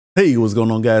Hey, what's going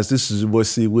on, guys? This is your boy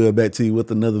C Will back to you with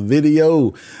another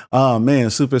video. Man,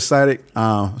 super excited.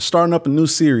 Starting up a new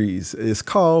series. It's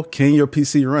called Can Your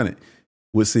PC Run It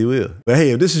with C Will. But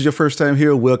hey, if this is your first time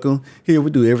here, welcome. Here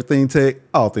we do everything tech,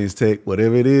 all things tech,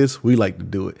 whatever it is, we like to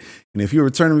do it. And if you're a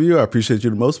returning viewer, I appreciate you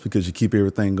the most because you keep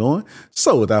everything going.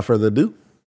 So without further ado,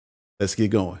 let's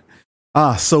get going.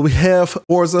 So we have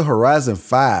Forza Horizon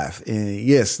 5. And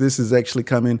yes, this is actually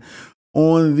coming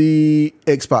on the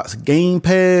Xbox Game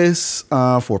Pass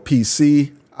for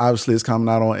PC. Obviously, it's coming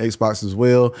out on Xbox as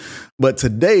well. But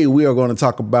today we are going to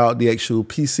talk about the actual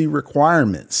PC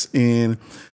requirements. And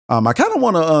I kind of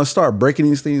want to start breaking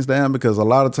these things down because a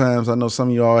lot of times I know some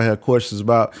of y'all have questions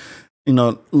about,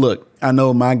 look, I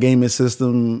know my gaming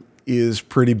system is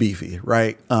pretty beefy,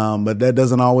 right? But that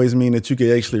doesn't always mean that you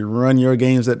can actually run your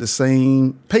games at the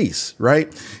same pace, right?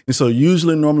 And so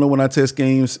normally when I test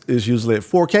games, it's usually at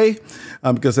 4K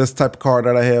because that's the type of card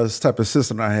that I have, that's the type of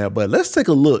system I have. But let's take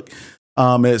a look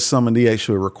at some of the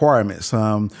actual requirements.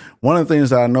 One of the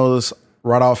things that I noticed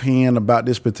right offhand about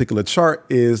this particular chart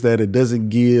is that it doesn't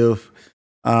give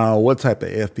what type of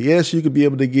FPS you could be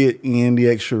able to get in the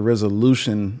extra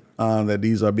resolution that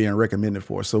these are being recommended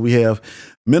for. So we have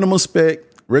minimum spec,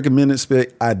 recommended spec,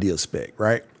 ideal spec,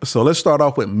 right? So let's start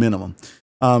off with minimum.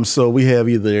 So we have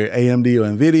either AMD or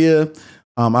NVIDIA,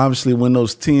 obviously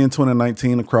Windows 10,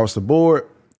 2019 across the board,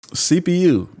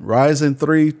 CPU, Ryzen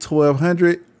 3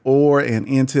 1200 or an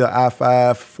Intel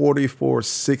i5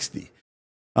 4460,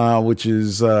 which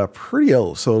is pretty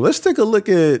old. So let's take a look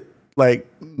at like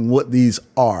what these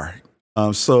are.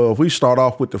 So if we start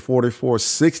off with the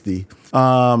 4460,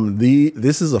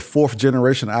 this is a 4th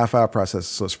generation i5 processor,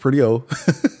 so it's pretty old.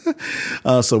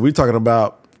 So we're talking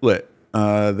about what?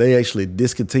 They actually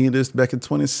discontinued this back in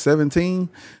 2017,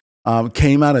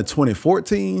 came out in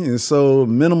 2014, and so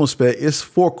minimal spec is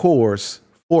 4 cores,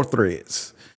 4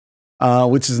 threads,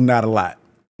 which is not a lot.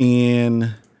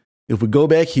 And if we go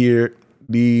back here,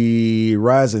 the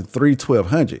Ryzen 3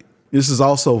 1200, this is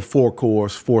also 4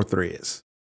 cores, 4 threads.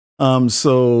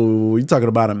 So you're talking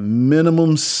about a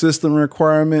minimum system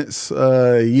requirements.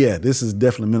 Yeah, this is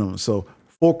definitely minimum. So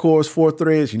 4 cores, 4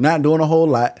 threads, you're not doing a whole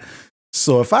lot.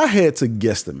 So if I had to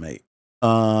guesstimate,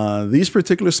 these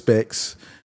particular specs,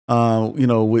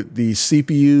 with the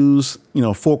CPUs,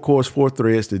 4 cores, 4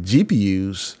 threads, the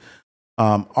GPUs,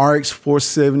 RX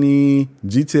 470,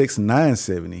 GTX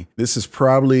 970. This is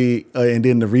probably, and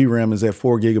then the VRAM is at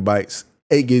 4 gigabytes,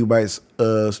 8 gigabytes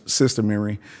of system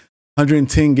memory.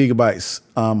 110 gigabytes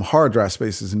hard drive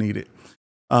space is needed.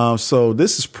 So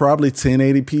this is probably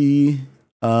 1080p,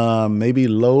 maybe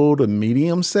low to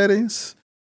medium settings,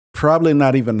 probably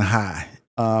not even high.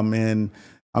 And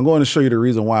I'm going to show you the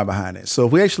reason why behind it. So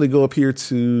if we actually go up here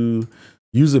to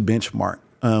user benchmark,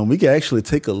 we can actually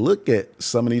take a look at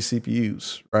some of these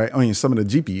CPUs, right? I mean, some of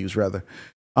the GPUs rather,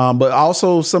 but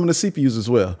also some of the CPUs as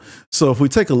well. So if we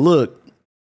take a look,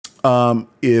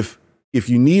 if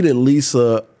you need at least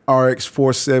a RX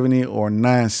 470 or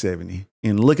 970.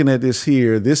 And looking at this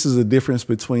here, this is the difference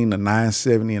between the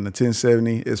 970 and the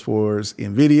 1070 as far as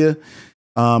NVIDIA.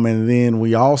 And then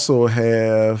we also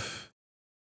have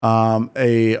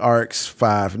a RX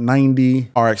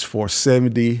 590, RX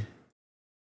 470,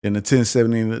 and the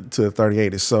 1070 to the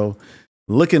 3080. So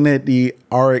looking at the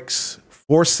RX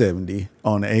 470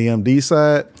 on the AMD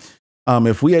side,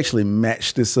 if we actually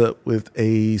match this up with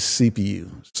a CPU.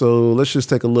 So let's just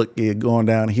take a look at going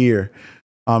down here.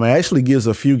 It actually gives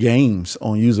a few games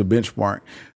on user benchmark.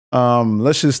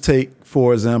 Let's just take,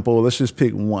 for example, let's just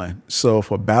pick one. So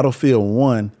for Battlefield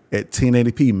 1 at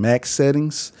 1080p max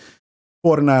settings,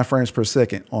 49 frames per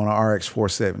second on an RX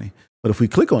 470. But if we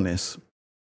click on this,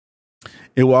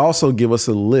 it will also give us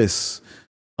a list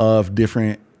of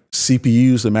different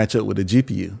CPUs to match up with the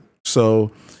GPU.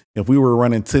 So if we were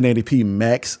running 1080p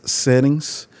max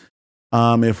settings,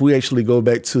 if we actually go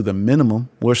back to the minimum,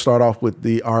 we'll start off with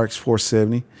the RX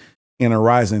 470 and a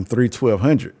Ryzen 3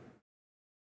 1200.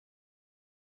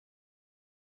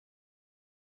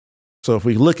 So if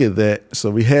we look at that, so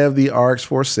we have the RX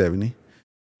 470,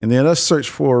 and then let's search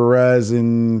for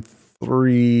Ryzen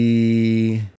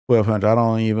 3 1200. I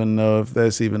don't even know if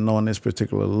that's even on this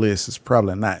particular list. It's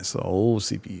probably not. It's an old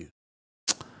CPU.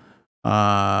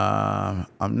 I'm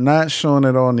not showing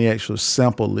it on the actual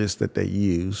sample list that they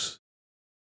use.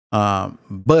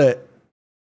 But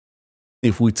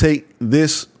if we take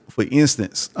this, for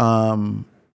instance,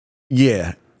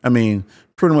 yeah, I mean,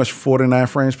 pretty much 49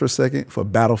 frames per second for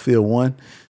Battlefield 1.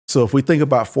 So if we think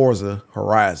about Forza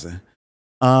Horizon,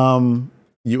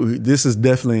 this is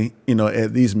definitely,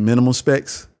 at these minimal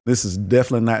specs, this is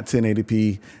definitely not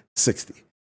 1080p 60.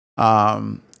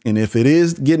 And if it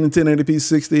is getting 1080p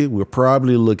 60, we're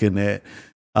probably looking at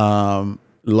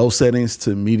low settings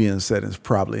to medium settings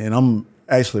probably. And I'm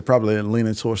actually probably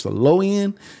leaning towards the low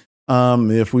end.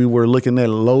 If we were looking at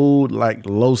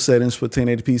low settings for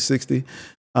 1080p 60.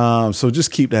 So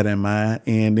just keep that in mind.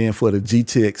 And then for the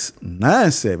GTX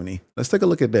 970, let's take a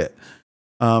look at that.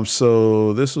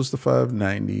 So this was the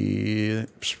 590,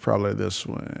 it's probably this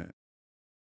one.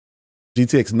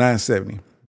 GTX 970.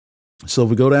 So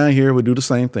if we go down here, we do the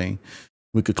same thing.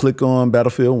 We could click on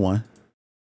Battlefield 1.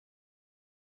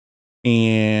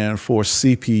 And for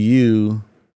CPU,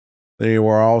 they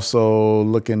were also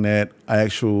looking at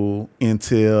actual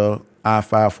Intel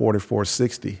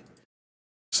i5-4460.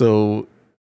 So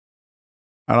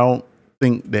I don't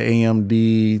think the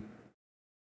AMD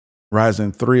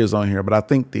Ryzen 3 is on here, but I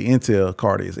think the Intel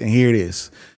card is. And here it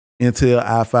is, Intel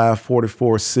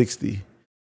i5-4460.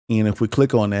 And if we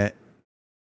click on that,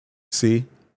 see?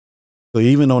 So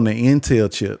even on the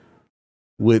Intel chip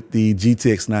with the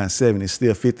GTX 970, it's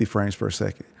still 50 frames per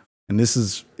second. And this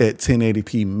is at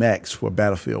 1080p max for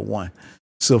Battlefield 1.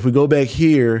 So if we go back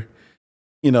here,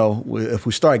 you know, if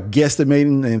we start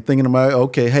guesstimating and thinking about,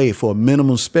 okay, hey, for a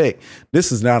minimum spec,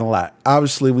 this is not a lot.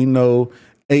 Obviously, we know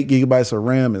 8 gigabytes of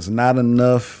RAM is not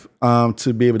enough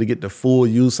to be able to get the full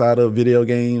use out of video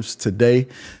games today.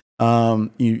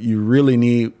 You really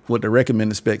need, what the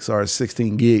recommended specs are,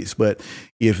 16 gigs. But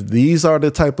if these are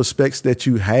the type of specs that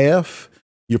you have,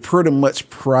 you're pretty much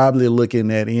probably looking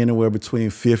at anywhere between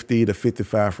 50 to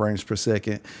 55 frames per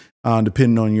second,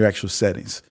 depending on your actual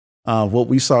settings. What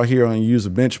we saw here on user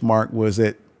benchmark was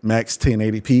at max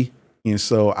 1080p. And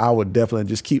so I would definitely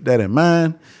just keep that in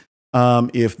mind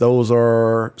if those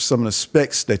are some of the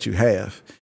specs that you have.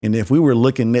 And if we were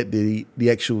looking at the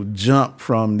actual jump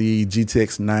from the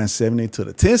GTX 970 to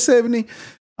the 1070,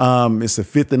 it's a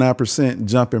 59%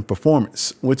 jump in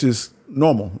performance, which is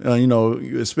normal, you know,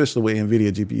 especially with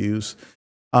NVIDIA GPUs.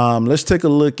 Let's take a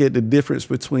look at the difference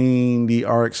between the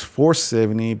RX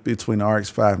 470 between the RX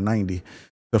 590,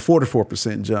 the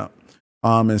 44% jump.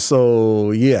 And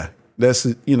so, yeah, that's,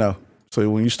 you know, so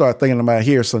when you start thinking about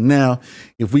here, so now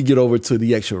if we get over to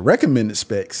the actual recommended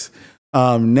specs,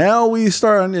 now we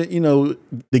start, you know,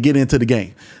 to get into the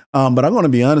game. But I'm going to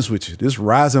be honest with you. This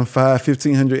Ryzen 5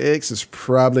 1500X is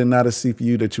probably not a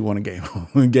CPU that you want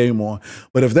to game on.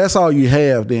 But if that's all you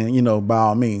have, then, you know, by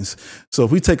all means. So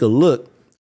if we take a look,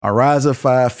 our Ryzen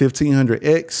 5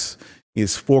 1500X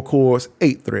is 4 cores,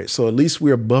 8 threads. So at least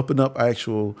we're bumping up our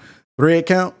actual thread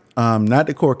count, not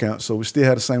the core count. So we still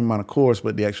have the same amount of cores,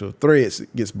 but the actual threads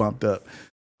gets bumped up.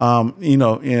 You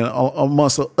know, and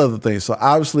amongst other things. So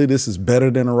obviously this is better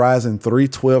than a Ryzen 3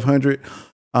 1200.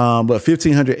 But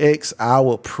 1500X, I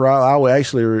would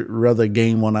actually rather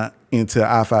game on an Intel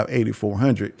i5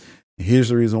 8400. Here's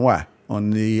the reason why. On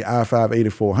the i5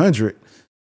 8400,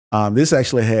 this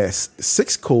actually has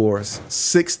 6 cores,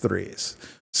 6 threads.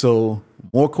 So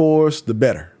more cores, the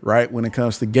better, right? When it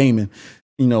comes to gaming,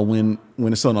 you know, when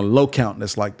it's on a low count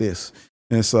that's like this.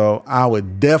 And so I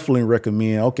would definitely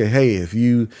recommend, okay, hey, if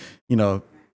you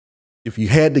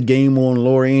had the game on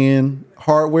lower end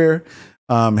hardware,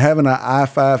 having an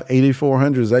i5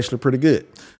 8400 is actually pretty good.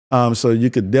 So you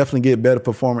could definitely get better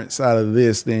performance out of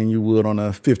this than you would on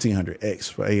a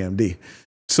 1500X for AMD.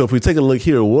 So if we take a look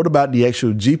here, what about the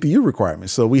actual GPU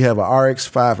requirements? So we have a RX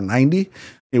 590.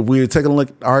 If we're taking a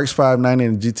look at RX 590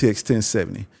 and GTX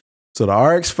 1070. So the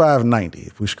RX 590,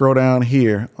 if we scroll down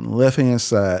here on the left-hand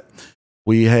side,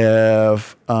 we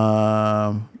have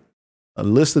a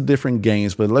list of different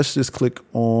games, but let's just click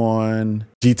on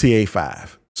GTA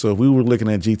 5. So if we were looking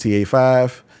at GTA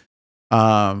 5,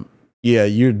 yeah,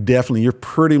 you're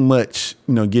pretty much,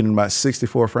 you know, getting about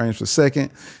 64 frames per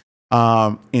second.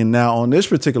 And now on this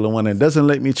particular one, it doesn't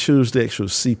let me choose the actual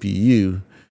CPU.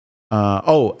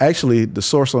 Oh, actually, the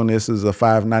source on this is a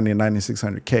 590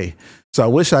 9600K. So I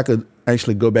wish I could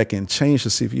actually go back and change the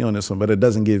CPU on this one, but it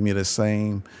doesn't give me the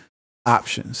same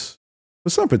options for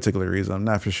some particular reason. I'm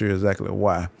not for sure exactly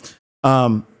why.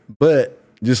 But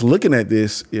just looking at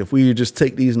this, if we just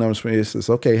take these numbers for instance,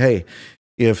 okay, hey,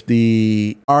 if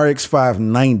the RX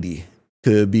 590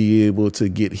 could be able to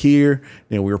get here,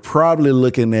 then we're probably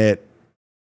looking at,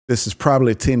 this is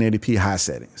probably 1080p high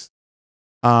settings.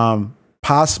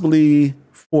 Possibly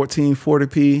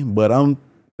 1440p, but I'm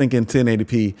thinking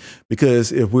 1080p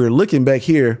because if we're looking back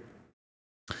here,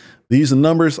 these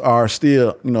numbers are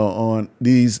still, you know, on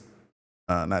these,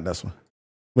 not this one.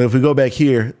 But if we go back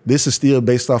here, this is still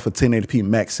based off of 1080p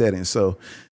max settings. So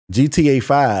GTA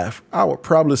 5, I would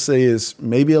probably say is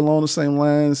maybe along the same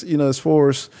lines, you know, as far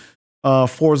as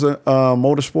Forza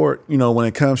Motorsport, you know, when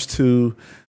it comes to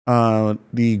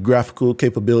The graphical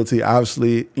capability,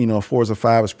 obviously, you know, Forza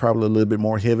 5 is probably a little bit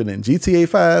more heavy than GTA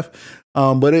 5,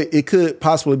 but it could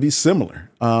possibly be similar.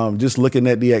 Just looking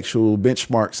at the actual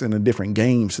benchmarks and the different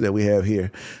games that we have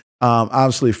here.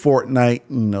 Obviously, Fortnite,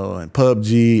 you know, and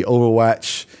PUBG,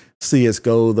 Overwatch,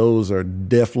 CSGO, those are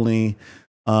definitely,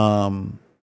 I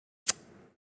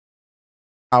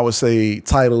would say,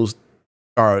 titles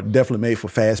are definitely made for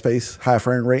fast pace, high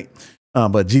frame rate.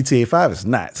 But GTA 5 is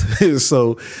not.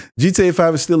 So GTA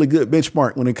 5 is still a good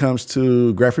benchmark when it comes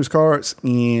to graphics cards.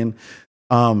 And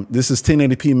this is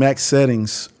 1080p max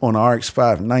settings on the RX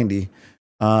 590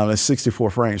 at 64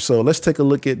 frames. So let's take a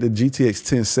look at the GTX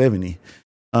 1070.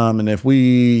 And if we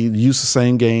use the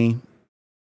same game,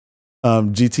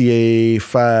 GTA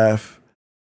 5,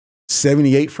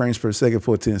 78 frames per second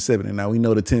for 1070. Now we know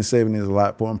the 1070 is a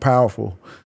lot more powerful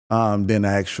than the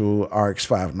actual RX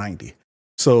 590.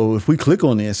 So if we click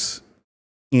on this,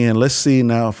 and let's see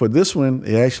now for this one,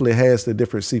 it actually has the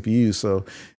different CPUs. So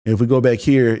if we go back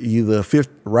here, either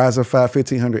Ryzen 5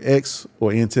 1500X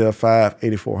or Intel 5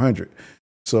 8400.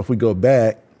 So if we go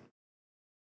back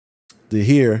to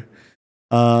here,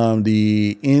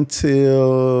 the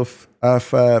Intel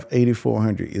i5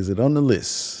 8400, is it on the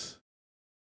list?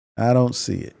 I don't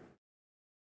see it.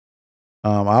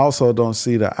 I also don't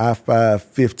see the i5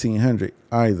 1500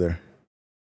 either.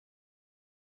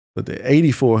 But the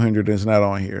 8400 is not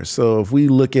on here. So if we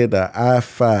look at the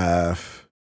i5,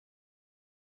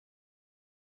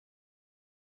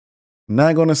 I'm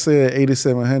not going to say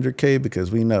 8700K because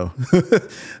we know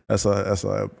that's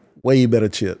a way better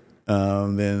chip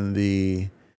than the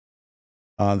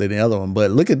other one.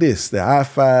 But look at this, the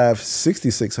i5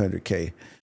 6600K.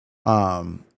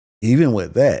 Even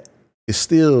with that, it's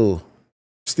still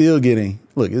getting,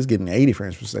 look, it's getting 80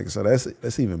 frames per second. So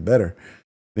that's even better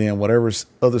than whatever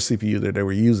other CPU that they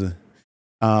were using.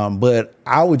 But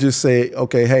I would just say,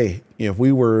 okay, hey, if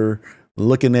we were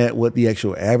looking at what the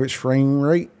actual average frame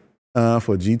rate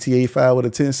for GTA 5 with a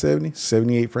 1070,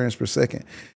 78 frames per second,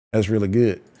 that's really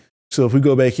good. So if we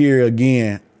go back here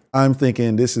again, I'm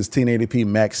thinking this is 1080p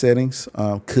max settings,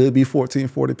 could be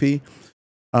 1440p.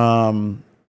 And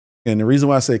the reason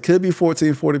why I say could be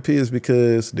 1440p is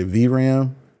because the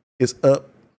VRAM is up.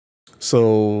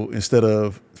 So instead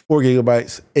of 4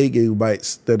 gigabytes, 8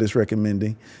 gigabytes that it's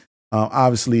recommending.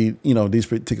 Obviously, you know, these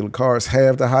particular cards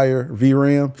have the higher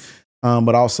VRAM,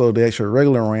 but also the actual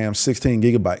regular RAM, 16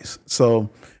 gigabytes.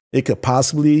 So it could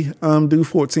possibly do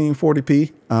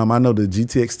 1440p. I know the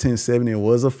GTX 1070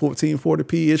 was a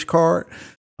 1440p-ish card,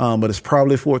 but it's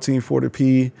probably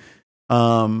 1440p.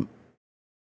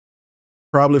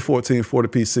 Probably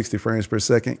 1440p, 60 frames per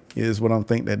second is what I'm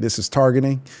thinking that this is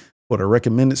targeting for the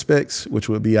recommended specs, which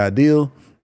would be ideal.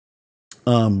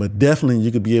 But definitely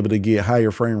you could be able to get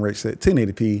higher frame rates at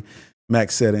 1080p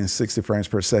max settings, 60 frames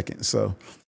per second. So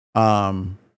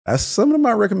that's some of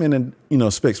my recommended, you know,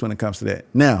 specs when it comes to that.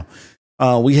 Now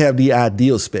we have the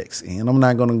ideal specs, and I'm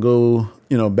not going to go,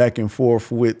 you know, back and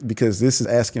forth with, because this is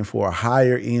asking for a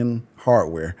higher end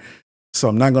hardware. So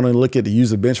I'm not going to look at the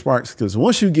user benchmarks, because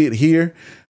once you get here,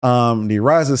 the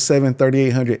Ryzen 7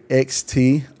 3800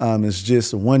 XT is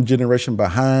just one generation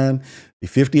behind the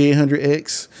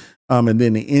 5800X. And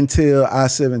then the Intel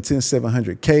i7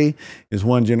 10700K is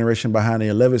one generation behind the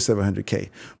 11700K.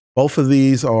 Both of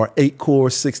these are 8-core,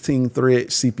 16-thread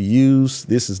CPUs.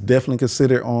 This is definitely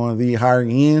considered on the higher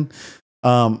end.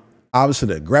 Obviously,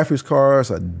 the graphics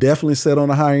cards are definitely set on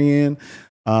the higher end.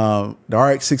 The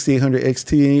RX 6800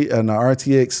 XT and the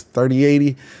RTX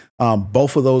 3080,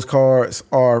 both of those cards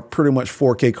are pretty much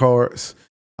 4K cards.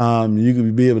 You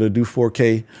could be able to do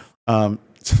 4K.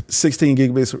 16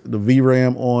 gigabytes the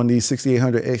VRAM on the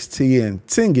 6800 XT and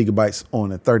 10 gigabytes on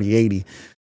the 3080.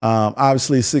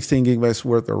 Obviously 16 gigabytes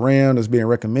worth of RAM is being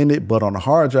recommended, but on the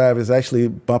hard drive is actually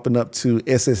bumping up to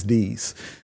SSDs,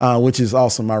 which is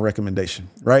also my recommendation,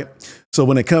 right? So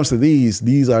when it comes to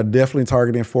these are definitely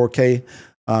targeting 4K.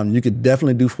 You could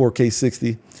definitely do 4K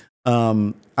 60.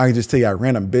 I can just tell you, I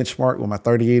ran a benchmark with my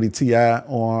 3080 Ti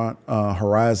on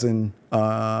Horizon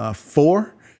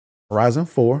 4,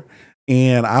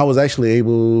 and I was actually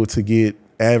able to get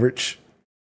average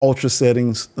ultra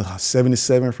settings,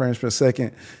 77 frames per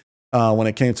second when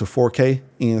it came to 4K.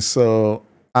 And so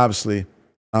obviously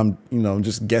I'm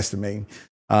just guesstimating.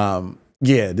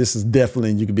 Yeah, this is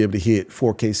definitely, you could be able to hit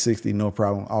 4K 60, no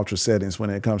problem, ultra settings when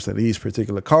it comes to these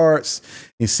particular cards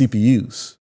and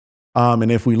CPUs.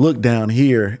 And if we look down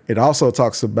here, it also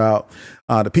talks about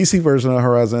the PC version of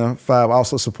Horizon 5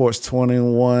 also supports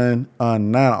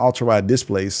 21.9 ultra wide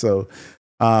displays. So,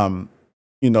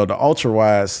 the ultra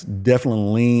wides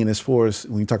definitely lean, as far as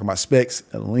when you talk about specs,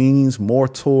 it leans more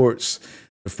towards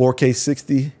the 4K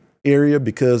 60 area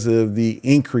because of the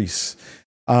increase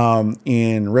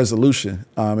in resolution.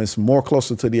 It's more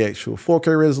closer to the actual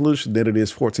 4K resolution than it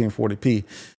is 1440p.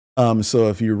 So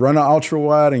if you run an ultra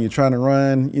wide and you're trying to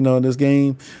run, this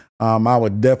game, I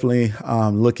would definitely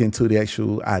look into the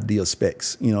actual ideal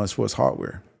specs, as far as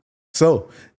hardware. So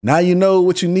now you know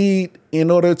what you need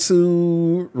in order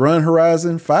to run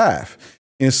Horizon 5.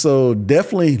 And so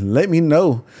definitely let me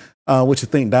know what you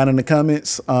think down in the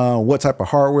comments, what type of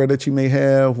hardware that you may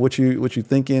have, what you're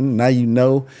thinking. Now you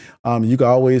know. You can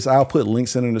always, I'll put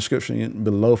links in the description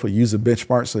below for user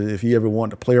benchmarks. So if you ever want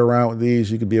to play around with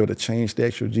these, you could be able to change the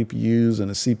actual GPUs and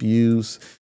the CPUs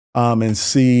and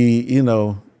see,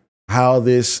 how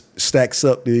this stacks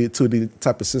up to the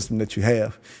type of system that you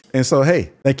have. And so,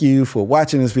 hey, thank you for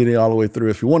watching this video all the way through.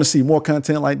 If you want to see more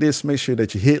content like this, make sure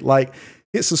that you hit like,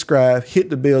 hit subscribe, hit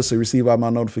the bell so you receive all my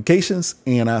notifications,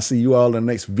 and I'll see you all in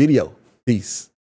the next video. Peace.